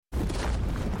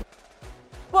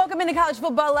Welcome into College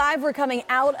Football Live. We're coming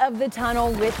out of the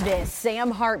tunnel with this. Sam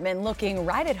Hartman looking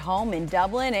right at home in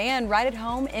Dublin and right at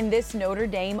home in this Notre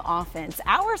Dame offense.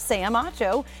 Our Sam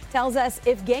Acho tells us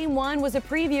if Game 1 was a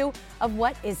preview of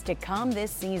what is to come this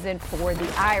season for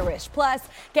the Irish. Plus,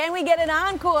 can we get an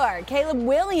encore? Caleb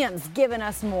Williams giving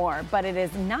us more, but it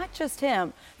is not just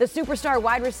him. The superstar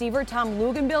wide receiver Tom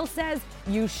Luginbill says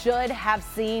you should have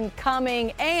seen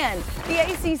coming. And the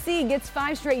ACC gets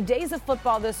 5 straight days of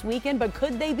football this weekend, but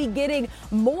could they be getting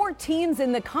more teams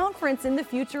in the conference in the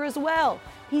future as well?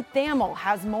 Pete Thamel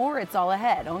has more. It's all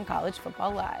ahead on College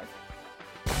Football Live.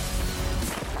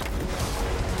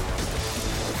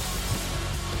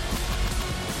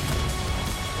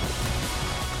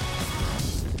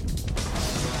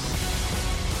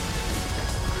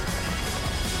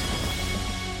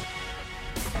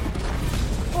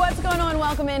 What's going on?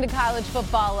 Welcome into College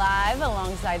Football Live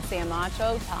alongside Sam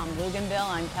Acho, Tom Luginbill.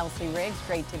 I'm Kelsey Riggs.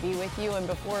 Great to be with you. And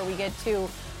before we get to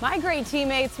my great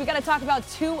teammates, we got to talk about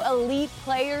 2 elite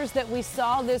players that we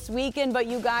saw this weekend. But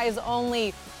you guys,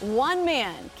 only one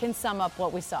man can sum up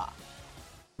what we saw.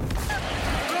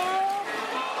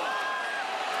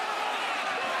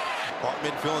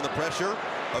 Hartman feeling the pressure,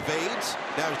 evades.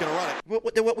 Now he's going to run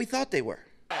it. They're what we thought they were.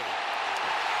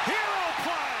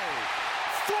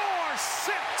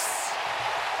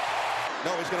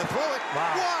 No, he's going to throw it.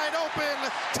 Wow. Wide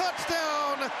open.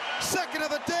 Touchdown. Second of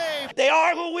the day. They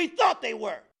are who we thought they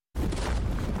were.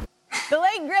 The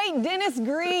late, great Dennis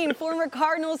Green, former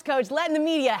Cardinals coach, letting the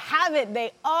media have it.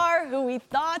 They are who we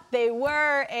thought they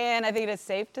were, and I think it is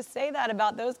safe to say that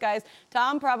about those guys.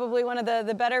 Tom, probably one of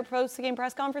the better post-game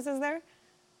press conferences there?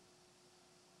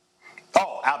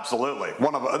 Oh, absolutely.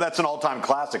 That's an all-time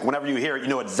classic. Whenever you hear it, you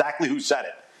know exactly who said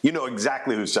it. You know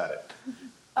exactly who said it.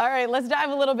 All right, let's dive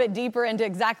a little bit deeper into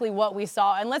exactly what we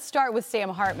saw. And let's start with Sam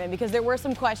Hartman, because there were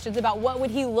some questions about what would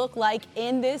he look like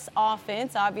in this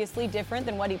offense. Obviously different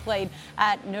than what he played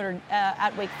at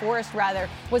Wake Forest,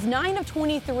 was 9 of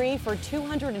 23 for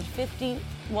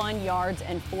 251 yards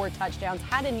and 4 touchdowns,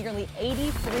 had a nearly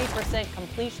 83%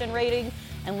 completion rating.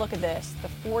 And look at this, the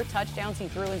 4 touchdowns he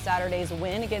threw in Saturday's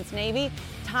win against Navy,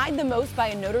 tied the most by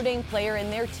a Notre Dame player in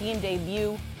their team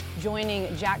debut,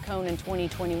 joining Jack Cohn in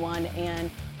 2021 and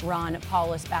Ron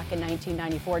Paulus back in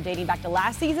 1994. Dating back to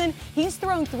last season, he's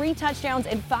thrown 3 touchdowns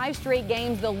in 5 straight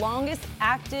games, the longest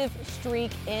active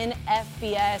streak in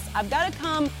FBS. I've got to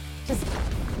come to...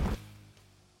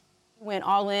 Went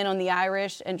all in on the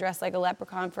Irish and dressed like a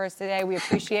leprechaun for us today. We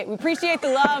appreciate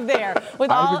the love there. With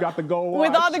all the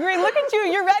green. Look at you,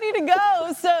 you're ready to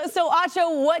go. So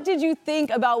Acho, what did you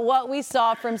think about what we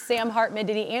saw from Sam Hartman?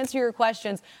 Did he answer your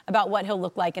questions about what he'll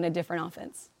look like in a different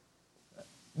offense?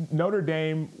 Notre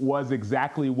Dame was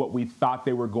exactly what we thought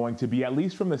they were going to be, at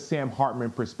least from the Sam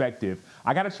Hartman perspective.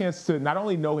 I got a chance to not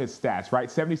only know his stats, right?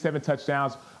 77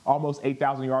 touchdowns, almost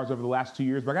 8,000 yards over the last 2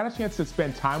 years, but I got a chance to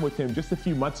spend time with him just a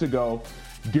few months ago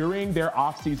during their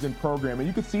offseason program. And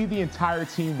you could see the entire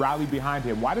team rally behind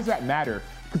him. Why does that matter?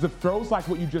 Because of throws like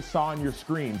what you just saw on your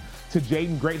screen to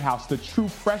Jaden Greathouse, the true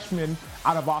freshman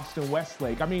out of Austin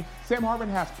Westlake. I mean, Sam Hartman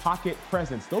has pocket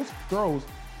presence. Those throws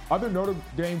other Notre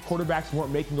Dame quarterbacks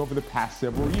weren't making over the past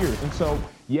several years. And so,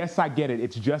 yes, I get it.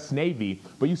 It's just Navy.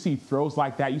 But you see throws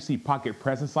like that. You see pocket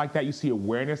presence like that. You see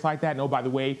awareness like that. And, oh, by the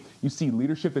way, you see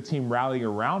leadership, the team rallying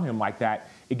around him like that.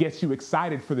 It gets you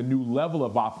excited for the new level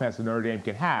of offense that Notre Dame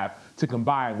can have to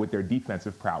combine with their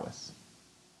defensive prowess.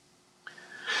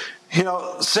 You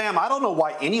know, Sam, I don't know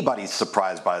why anybody's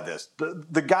surprised by this.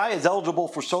 The guy is eligible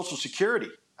for Social Security.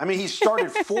 I mean, he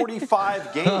started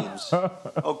 45 games,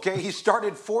 okay? He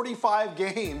started 45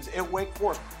 games at Wake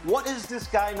Forest. What has this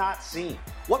guy not seen?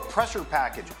 What pressure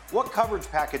package, what coverage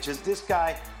package has this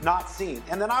guy not seen?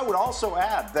 And then I would also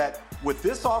add that with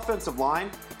this offensive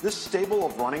line, this stable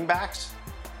of running backs,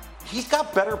 he's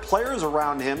got better players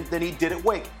around him than he did at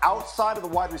Wake outside of the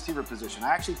wide receiver position.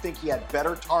 I actually think he had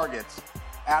better targets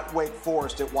at Wake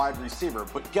Forest at wide receiver.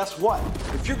 But guess what?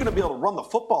 If you're going to be able to run the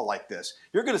football like this,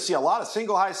 you're going to see a lot of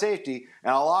single high safety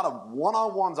and a lot of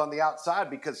one-on-ones on the outside,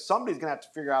 because somebody's going to have to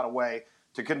figure out a way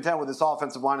to contend with this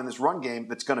offensive line in this run game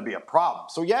that's going to be a problem.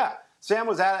 So, yeah, Sam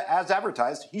was as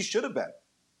advertised. He should have been.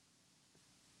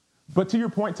 But to your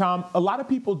point, Tom, a lot of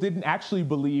people didn't actually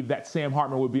believe that Sam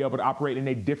Hartman would be able to operate in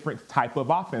a different type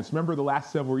of offense. Remember, the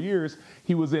last several years,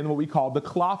 he was in what we call the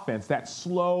claw offense, that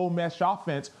slow mesh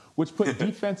offense, which put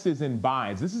defenses in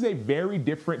binds. This is a very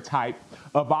different type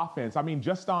of offense. I mean,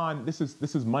 just on this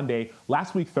is Monday.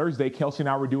 Last week, Thursday, Kelsey and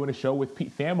I were doing a show with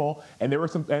Pete Thamel, and there were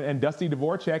and Dusty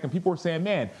Dvorak, and people were saying,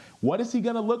 man, what is he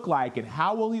going to look like, and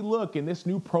how will he look in this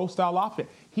new pro-style offense?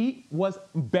 he was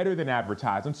better than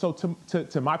advertised. And so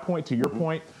to my point, to your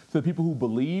point, to the people who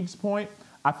believe's point,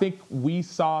 I think we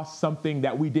saw something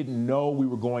that we didn't know we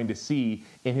were going to see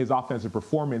in his offensive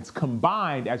performance,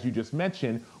 combined, as you just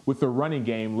mentioned, with the running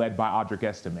game led by Audric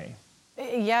Estime.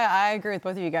 Yeah, I agree with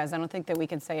both of you guys. I don't think that we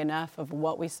can say enough of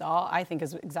what we saw. I think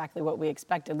is exactly what we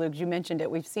expected. Luke, you mentioned it.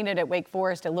 We've seen it at Wake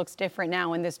Forest. It looks different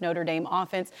now in this Notre Dame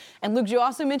offense. And Luke, you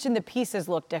also mentioned the pieces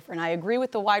look different. I agree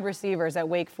with the wide receivers at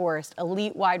Wake Forest,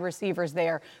 elite wide receivers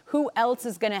there. Who else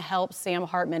is going to help Sam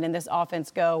Hartman in this offense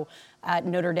go at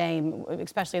Notre Dame,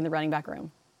 especially in the running back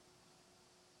room?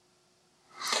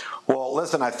 Well,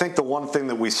 listen, I think the one thing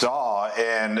that we saw,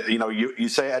 and, you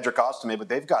say Audric Estime, but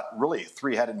they've got really a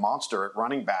three-headed monster at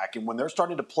running back. And when they're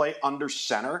starting to play under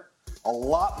center, a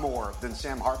lot more than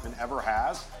Sam Hartman ever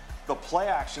has, the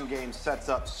play-action game sets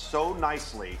up so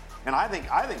nicely. And I think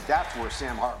that's where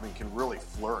Sam Hartman can really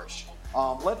flourish.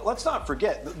 Let's not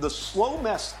forget the slow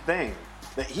mess thing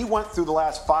that he went through the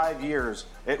last 5 years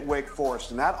at Wake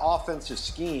Forest, and that offensive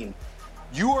scheme.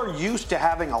 You are used to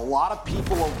having a lot of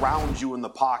people around you in the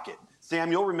pocket.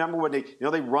 Sam, you'll remember when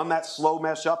they run that slow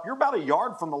mesh up. You're about a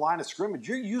yard from the line of scrimmage.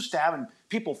 You're used to having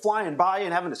people flying by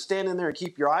and having to stand in there and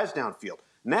keep your eyes downfield.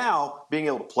 Now, being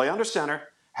able to play under center,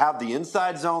 have the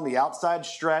inside zone, the outside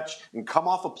stretch, and come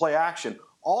off of play action,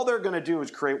 all they're going to do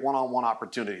is create one-on-one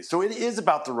opportunities. So it is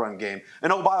about the run game.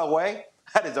 And oh, by the way,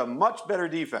 that is a much better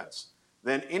defense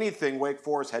than anything Wake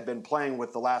Forest had been playing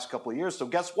with the last couple of years. So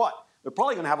guess what? They're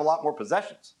probably going to have a lot more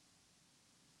possessions.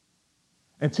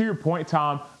 And to your point,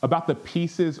 Tom, about the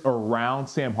pieces around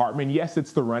Sam Hartman, yes,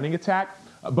 it's the running attack,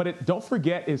 but don't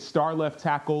forget his star left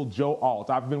tackle, Joe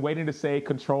Alt. I've been waiting to say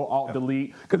Control Alt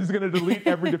Delete because he's going to delete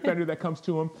every defender that comes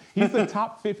to him. He's the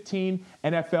top 15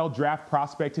 NFL draft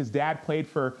prospect. His dad played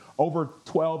for over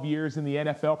 12 years in the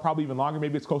NFL, probably even longer.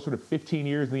 Maybe it's closer to 15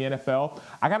 years in the NFL.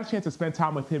 I got a chance to spend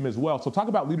time with him as well. So talk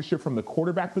about leadership from the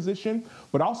quarterback position,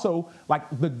 but also like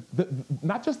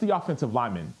not just the offensive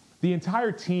lineman. The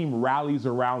entire team rallies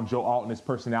around Joe Alt and his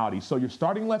personality. So you're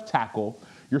starting left tackle,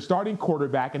 you're starting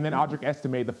quarterback, and then Audric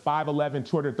Estime, the 5'11",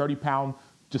 230-pound,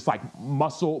 just like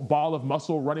ball of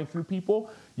muscle running through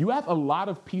people. You have a lot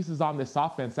of pieces on this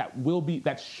offense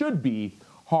that should be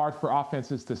hard for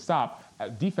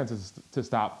defenses to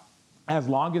stop, as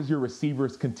long as your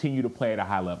receivers continue to play at a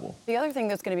high level. The other thing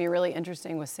that's going to be really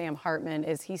interesting with Sam Hartman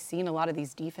is he's seen a lot of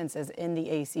these defenses in the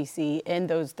ACC in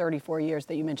those 34 years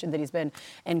that you mentioned that he's been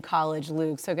in college,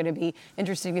 Luke. So going to be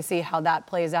interesting to see how that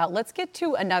plays out. Let's get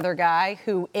to another guy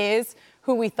who is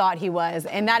who we thought he was,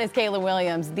 and that is Caleb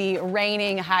Williams, the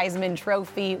reigning Heisman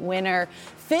Trophy winner.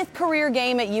 5th career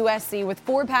game at USC with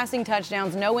 4 passing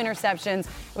touchdowns, no interceptions.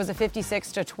 It was a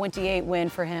 56-28 win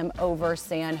for him over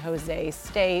San Jose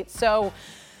State. So,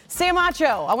 Sam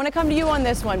Acho, I want to come to you on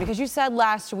this one because you said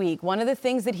last week one of the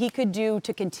things that he could do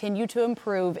to continue to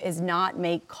improve is not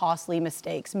make costly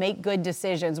mistakes, make good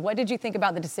decisions. What did you think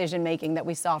about the decision-making that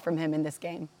we saw from him in this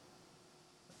game?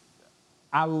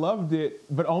 I loved it,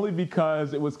 but only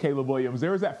because it was Caleb Williams.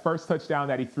 There was that first touchdown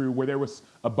that he threw where there was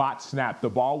a bot snap. The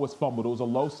ball was fumbled. It was a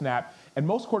low snap. And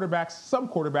some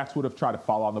quarterbacks would have tried to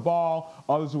fall on the ball.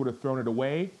 Others would have thrown it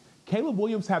away. Caleb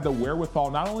Williams had the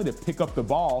wherewithal not only to pick up the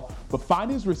ball, but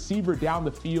find his receiver down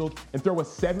the field and throw a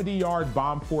 70-yard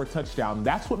bomb for a touchdown.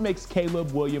 That's what makes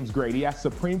Caleb Williams great. He has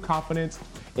supreme confidence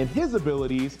in his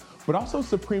abilities, but also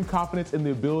supreme confidence in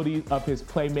the ability of his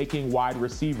playmaking wide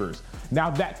receivers. Now,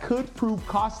 that could prove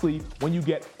costly when you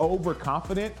get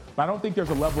overconfident, but I don't think there's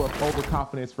a level of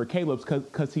overconfidence for Caleb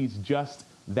because he's just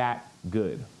that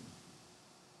good.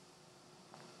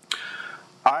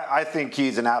 I think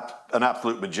he's an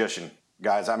absolute magician,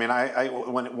 guys. I mean,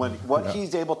 what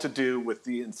he's able to do with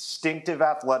the instinctive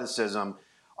athleticism,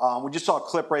 we just saw a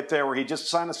clip right there where he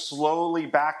just kind of slowly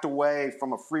backed away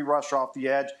from a free rush off the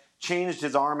edge, changed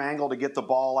his arm angle to get the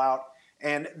ball out,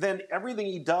 and then everything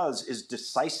he does is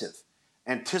decisive,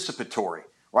 anticipatory,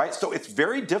 right? So it's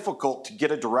very difficult to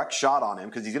get a direct shot on him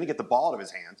because he's going to get the ball out of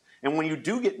his hands. And when you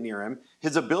do get near him,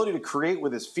 his ability to create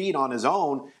with his feet on his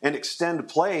own and extend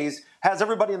plays has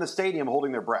everybody in the stadium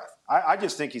holding their breath. I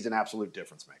just think he's an absolute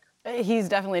difference maker. He's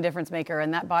definitely a difference maker.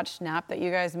 And that botched snap that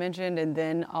you guys mentioned, and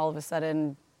then all of a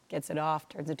sudden gets it off,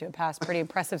 turns into a pass. Pretty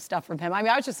impressive stuff from him. I mean,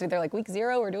 I was just sitting there like, week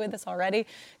 0, we're doing this already.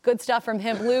 Good stuff from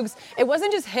him. Luke's, it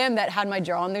wasn't just him that had my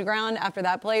jaw on the ground after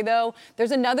that play, though.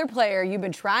 There's another player. You've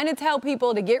been trying to tell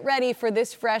people to get ready for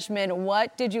this freshman.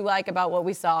 What did you like about what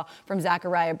we saw from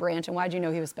Zachariah Branch, and why did you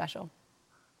know he was special?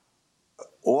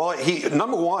 Well,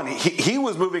 number one, he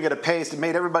was moving at a pace that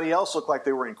made everybody else look like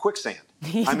they were in quicksand.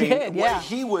 He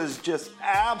was just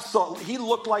absolutely, he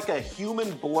looked like a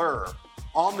human blur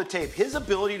on the tape. His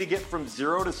ability to get from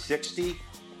 0 to 60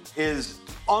 is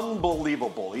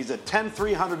unbelievable. He's a 10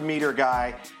 300-meter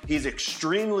guy. He's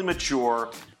extremely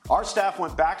mature. Our staff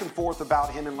went back and forth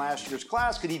about him in last year's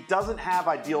class because he doesn't have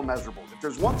ideal measurables. If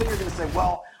there's one thing you're going to say,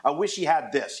 well, I wish he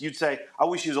had this, you'd say, I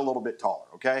wish he was a little bit taller,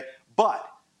 okay? But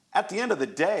at the end of the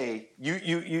day,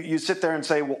 you sit there and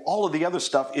say, well, all of the other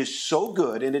stuff is so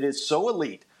good and it is so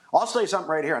elite. I'll say something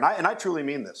right here, and I truly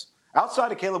mean this.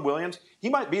 Outside of Caleb Williams, he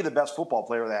might be the best football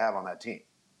player they have on that team.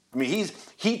 I mean,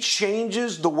 he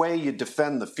changes the way you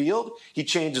defend the field. He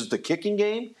changes the kicking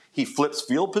game. He flips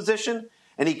field position,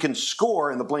 and he can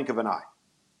score in the blink of an eye.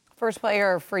 First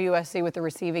player for USC with a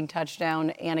receiving touchdown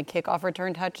and a kickoff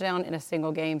return touchdown in a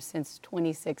single game since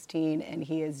 2016, and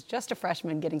he is just a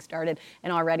freshman getting started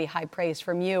and already high praise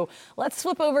from you. Let's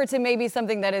flip over to maybe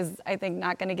something that is, I think,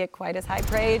 not going to get quite as high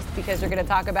praise because you're going to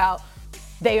talk about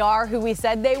they are who we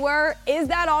said they were. Is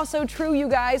that also true, you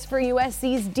guys, for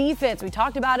USC's defense? We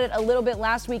talked about it a little bit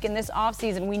last week in this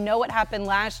offseason. We know what happened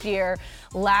last year.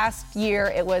 Last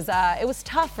year, it was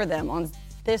tough for them. On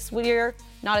this year,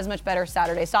 not as much better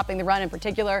Saturday. Stopping the run in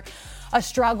particular, a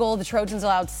struggle. The Trojans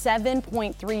allowed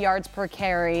 7.3 yards per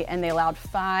carry, and they allowed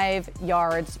 5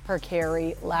 yards per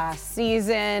carry last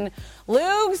season.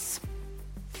 Lugs,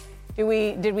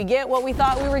 did we get what we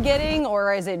thought we were getting,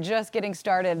 or is it just getting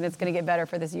started and it's going to get better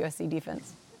for this USC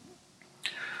defense?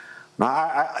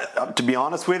 To be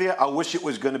honest with you, I wish it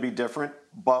was going to be different,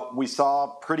 but we saw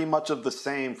pretty much of the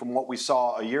same from what we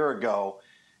saw a year ago.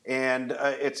 And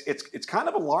it's kind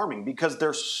of alarming because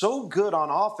they're so good on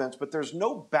offense, but there's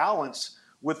no balance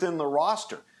within the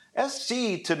roster.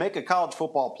 SC, to make a college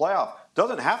football playoff,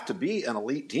 doesn't have to be an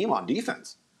elite team on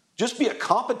defense. Just be a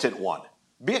competent one.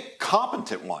 Be a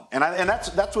competent one. And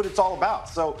that's what it's all about.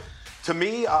 So to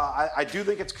me, I do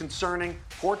think it's concerning.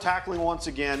 Poor tackling once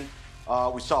again.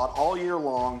 We saw it all year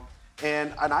long.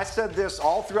 And I said this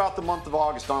all throughout the month of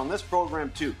August on this program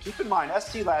too. Keep in mind,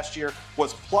 SC last year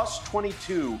was plus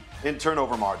 22 in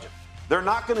turnover margin. They're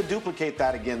not going to duplicate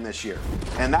that again this year.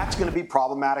 And that's going to be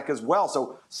problematic as well.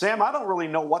 So, Sam, I don't really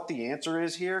know what the answer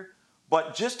is here,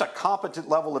 but just a competent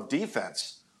level of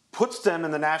defense puts them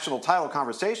in the national title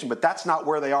conversation, but that's not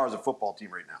where they are as a football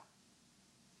team right now.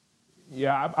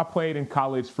 Yeah, I played in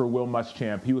college for Will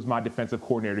Muschamp. He was my defensive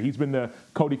coordinator. He's been the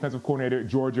co-defensive coordinator at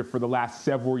Georgia for the last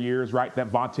several years, right? That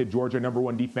vaunted Georgia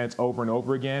 #1 defense over and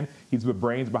over again. He's the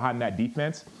brains behind that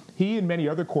defense. He and many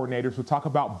other coordinators will talk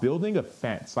about building a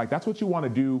fence. Like, that's what you want to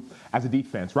do as a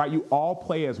defense, right? You all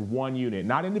play as one unit,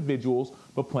 not individuals,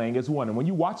 but playing as one. And when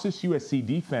you watch this USC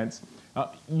defense,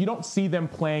 you don't see them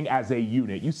playing as a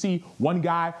unit. You see one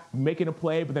guy making a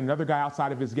play, but then another guy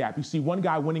outside of his gap. You see one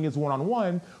guy winning his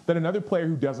one-on-one, then another player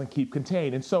who doesn't keep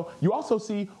contained. And so you also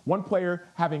see one player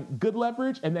having good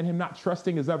leverage and then him not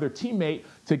trusting his other teammate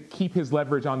to keep his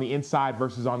leverage on the inside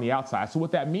versus on the outside. So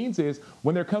what that means is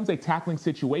when there comes a tackling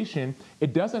situation,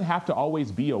 it doesn't have to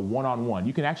always be a one-on-one.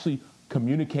 You can actually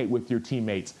communicate with your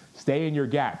teammates, stay in your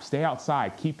gap, stay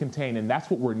outside, keep contained. And that's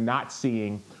what we're not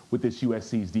seeing with this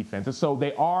USC's defense. And so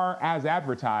they are as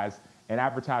advertised, and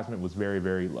advertisement was very,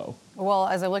 very low. Well,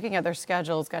 as I'm looking at their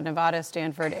schedule, it's got Nevada,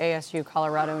 Stanford, ASU,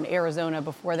 Colorado, and Arizona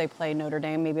before they play Notre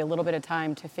Dame. Maybe a little bit of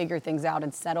time to figure things out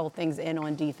and settle things in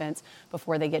on defense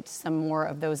before they get to some more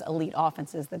of those elite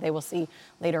offenses that they will see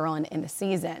later on in the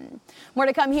season. More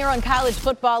to come here on College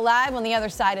Football Live. On the other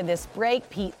side of this break,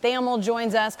 Pete Thamel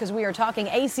joins us because we are talking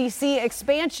ACC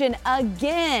expansion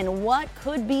again. What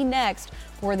could be next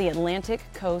for the Atlantic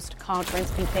Coast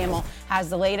Conference? Pete Thamel has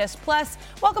the latest. Plus,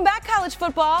 welcome back, college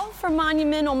football, from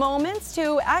monumental moments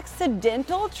to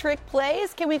accidental trick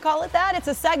plays. Can we call it that? It's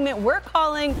a segment we're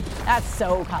calling That's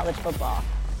So College Football.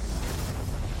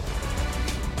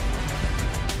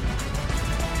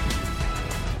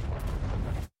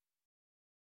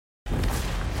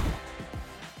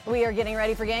 We are getting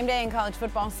ready for game day in college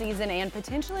football season and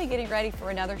potentially getting ready for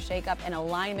another shakeup in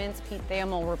alignments. Pete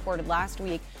Thamel reported last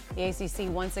week the ACC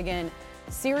once again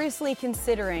seriously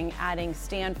considering adding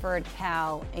Stanford,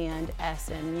 Cal, and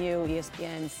SMU.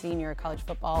 ESPN senior college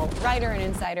football writer and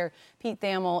insider Pete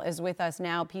Thamel is with us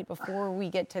now. Pete, before we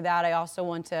get to that, I also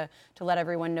want to let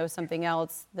everyone know something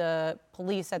else. The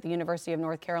police at the University of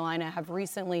North Carolina have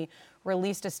recently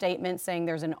released a statement saying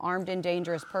there's an armed and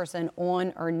dangerous person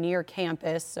on or near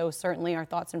campus. So certainly our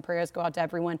thoughts and prayers go out to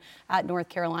everyone at North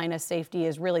Carolina. Safety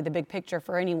is really the big picture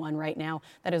for anyone right now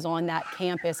that is on that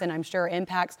campus, and I'm sure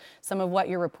impacts some of what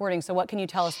you're reporting. So what can you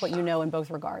tell us what you know in both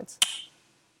regards?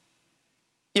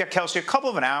 Yeah, Kelsey, a couple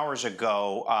of hours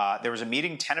ago, there was a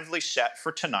meeting tentatively set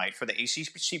for tonight for the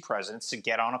ACC presidents to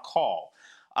get on a call.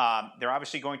 They're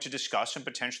obviously going to discuss and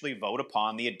potentially vote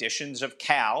upon the additions of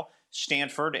Cal,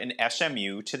 Stanford, and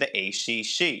SMU to the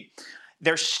ACC.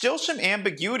 there's still some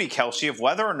ambiguity, Kelsey, of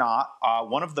whether or not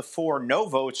one of the 4 no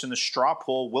votes in the straw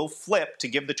poll will flip to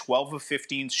give the 12 of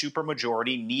 15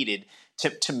 supermajority needed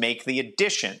to make the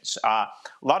additions. A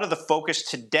lot of the focus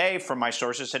today from my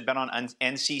sources had been on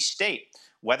NC State,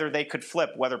 whether they could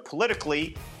flip, whether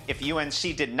politically, if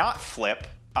UNC did not flip,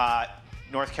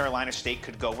 North Carolina State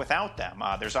could go without them.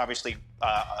 There's obviously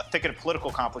a thicket of political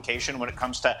complication when it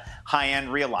comes to high-end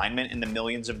realignment and the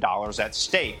millions of dollars at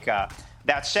stake.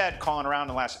 That said, calling around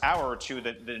the last hour or two,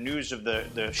 the news of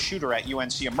the shooter at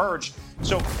UNC emerged.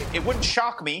 So it wouldn't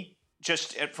shock me,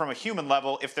 just from a human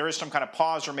level, if there is some kind of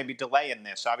pause or maybe delay in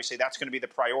this. Obviously, that's going to be the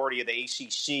priority of the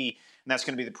ACC, and that's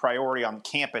going to be the priority on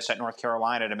campus at North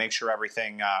Carolina to make sure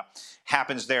everything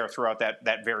happens there throughout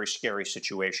that very scary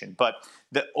situation. But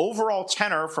the overall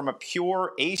tenor from a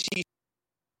pure ACC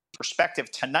perspective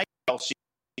tonight, Chelsea,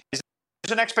 is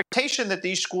there's an expectation that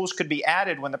these schools could be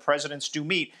added when the presidents do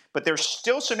meet, but there's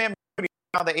still some ambiguity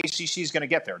how the ACC is going to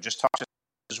get there. Just talked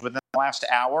to within the last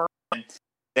hour, and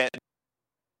that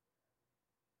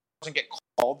doesn't get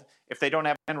called if they don't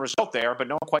have an end result there, but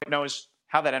no one quite knows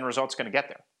how that end result's going to get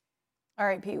there. All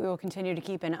right, Pete, we will continue to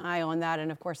keep an eye on that.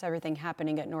 And, of course, everything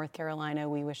happening at North Carolina,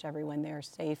 we wish everyone there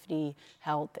safety,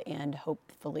 health, and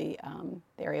hopefully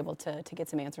they're able to get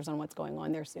some answers on what's going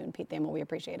on there soon. Pete Thamel, we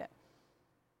appreciate it.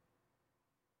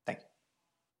 Thank you.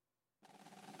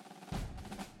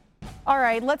 All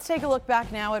right, let's take a look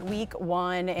back now at week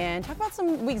 1 and talk about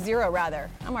week 0, rather.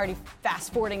 I'm already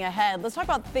fast forwarding ahead. Let's talk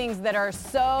about things that are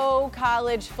so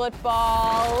college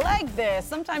football like this.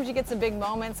 Sometimes you get some big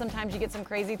moments. Sometimes you get some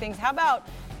crazy things. How about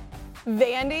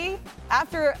Vandy?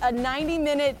 After a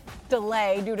 90-minute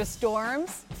delay due to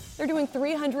storms, they're doing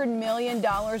 $300 million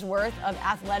worth of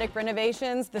athletic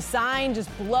renovations. The sign just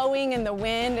blowing in the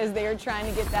wind as they are trying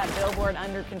to get that billboard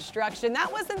under construction.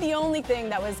 That wasn't the only thing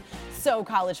that was so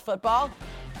college football.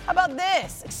 How about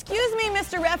this? Excuse me,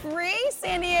 Mr. Referee,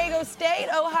 San Diego State,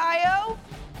 Ohio.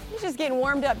 He's just getting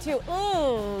warmed up too.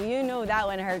 Ooh, you know that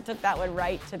one hurt. Took that one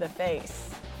right to the face.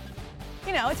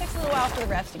 You know, it takes a little while for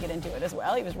the refs to get into it as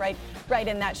well. He was right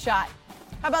in that shot.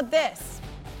 How about this?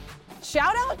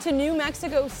 Shout out to New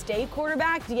Mexico State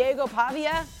quarterback Diego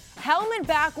Pavia. Helmet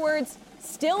backwards,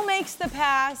 still makes the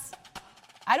pass.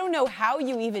 I don't know how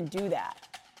you even do that.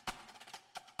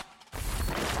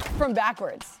 From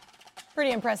backwards.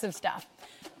 Pretty impressive stuff.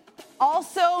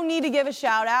 Also need to give a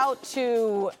shout out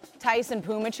to Tyson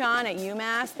Pumachan at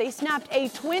UMass. They snapped a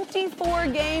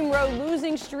 24-game road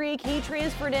losing streak. He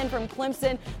transferred in from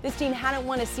Clemson. This team hadn't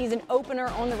won a season opener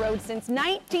on the road since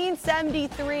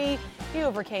 1973. He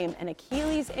overcame an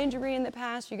Achilles injury in the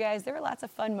past. You guys, there were lots of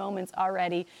fun moments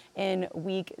already in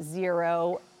week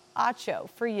 0. Acho,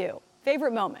 for you,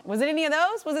 favorite moment. Was it any of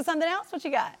those? Was it something else? What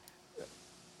you got?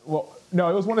 Well, no,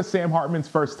 it was one of Sam Hartman's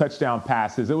first touchdown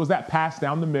passes. It was that pass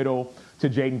down the middle to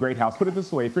Jaden Greathouse. Put it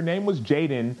this way, if your name was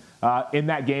Jaden in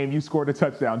that game, you scored a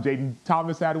touchdown. Jaden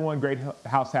Thomas had one,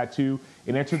 Greathouse had 2,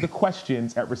 and answered the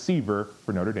questions at receiver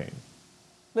for Notre Dame.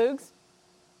 Lugs?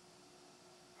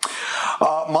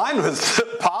 Mine was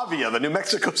Pavia, the New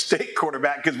Mexico State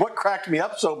quarterback, because what cracked me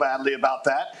up so badly about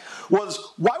that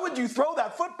was, why would you throw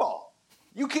that football?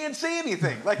 You can't see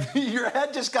anything. Like, your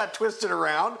head just got twisted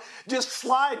around. Just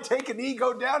slide, take a knee,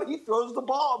 go down, and he throws the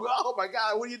ball. Oh, my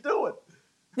God, what are you doing?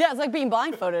 Yeah, it's like being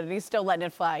blindfolded, and he's still letting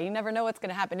it fly. You never know what's going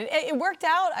to happen. It worked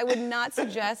out. I would not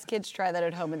suggest kids try that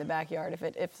at home in the backyard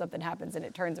if something happens and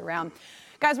it turns around.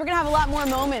 Guys, we're going to have a lot more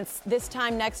moments this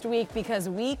time next week because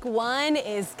week 1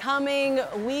 is coming.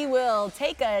 We will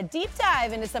take a deep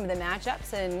dive into some of the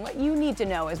matchups and what you need to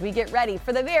know as we get ready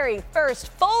for the very first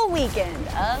full weekend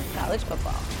of college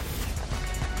football.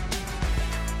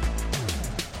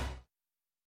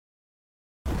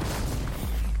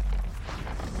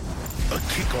 A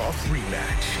kickoff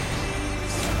rematch.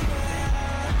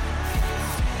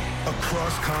 A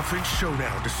cross-conference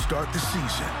showdown to start the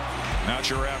season.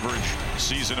 Not your average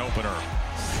season opener.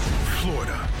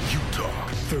 Florida, Utah,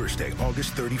 Thursday,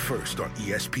 August 31st on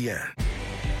ESPN.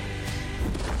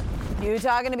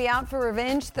 Utah going to be out for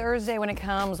revenge Thursday when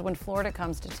Florida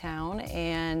comes to town,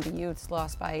 and the Utes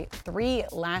lost by 3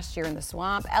 last year in the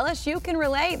Swamp. LSU can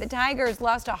relate. The Tigers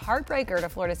lost a heartbreaker to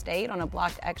Florida State on a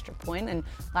blocked extra point in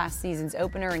last season's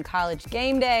opener in College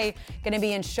Game Day. Going to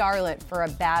be in Charlotte for a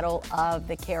battle of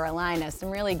the Carolinas.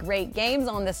 Some really great games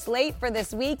on the slate for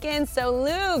this weekend. So,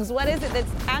 Lugs, what is it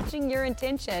that's catching your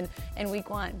attention in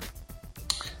week 1?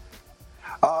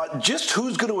 Just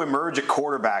who's going to emerge at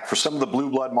quarterback for some of the blue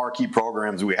blood marquee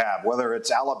programs we have, whether it's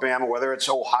Alabama, whether it's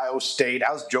Ohio State.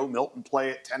 How's Joe Milton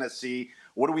play at Tennessee?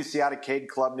 What do we see out of Cade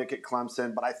Klubnik at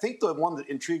Clemson? But I think the one that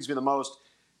intrigues me the most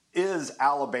is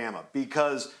Alabama,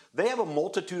 because they have a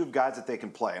multitude of guys that they can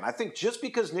play. And I think just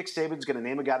because Nick Saban's going to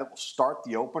name a guy that will start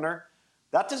the opener,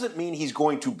 that doesn't mean he's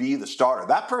going to be the starter.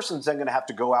 That person's then going to have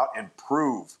to go out and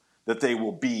prove that they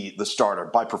will be the starter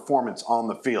by performance on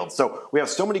the field. So we have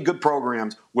so many good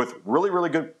programs with really, really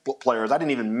good players. I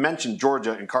didn't even mention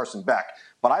Georgia and Carson Beck.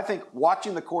 But I think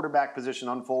watching the quarterback position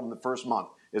unfold in the first month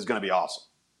is going to be awesome.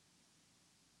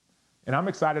 And I'm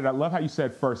excited. I love how you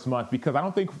said first month, because I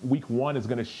don't think week one is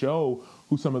going to show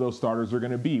who some of those starters are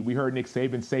going to be. We heard Nick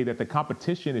Saban say that the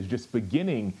competition is just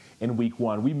beginning in week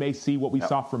one. We may see what we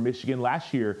saw from Michigan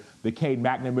last year, the Cade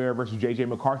McNamara versus J.J.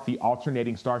 McCarthy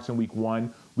alternating starts in week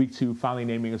one, week two, finally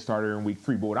naming a starter in week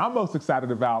three. But what I'm most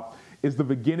excited about is the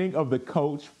beginning of the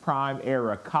Coach Prime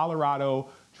era. Colorado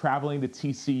traveling to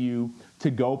TCU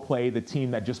to go play the team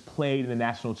that just played in the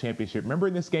national championship. Remember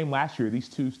in this game last year, these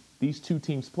two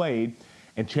teams played,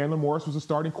 and Chandler Morris was a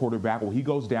starting quarterback. Well, he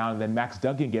goes down, and then Max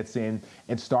Duggan gets in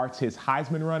and starts his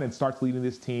Heisman run and starts leading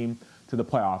this team to the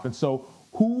playoff. And so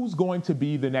who's going to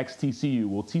be the next TCU?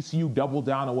 Will TCU double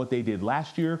down on what they did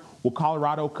last year? Will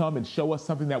Colorado come and show us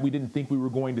something that we didn't think we were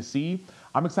going to see?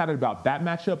 I'm excited about that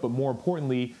matchup, but more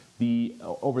importantly,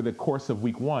 over the course of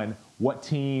week one, what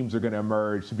teams are going to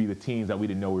emerge to be the teams that we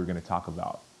didn't know we were going to talk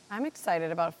about? I'm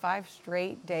excited about 5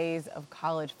 straight days of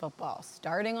college football,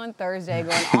 starting on Thursday,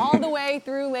 going all the way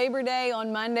through Labor Day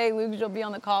on Monday. Luke, you'll be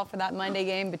on the call for that Monday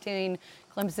game between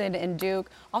Clemson and Duke.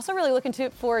 Also really looking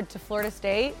forward to Florida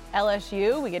State,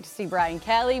 LSU. We get to see Brian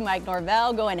Kelly, Mike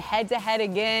Norvell going head-to-head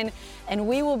again. And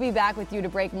we will be back with you to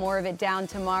break more of it down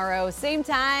tomorrow. Same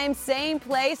time, same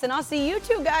place. And I'll see you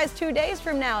two guys 2 days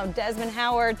from now. Desmond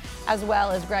Howard as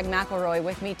well as Greg McElroy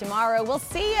with me tomorrow. We'll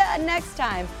see you next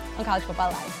time on College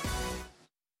Football Live.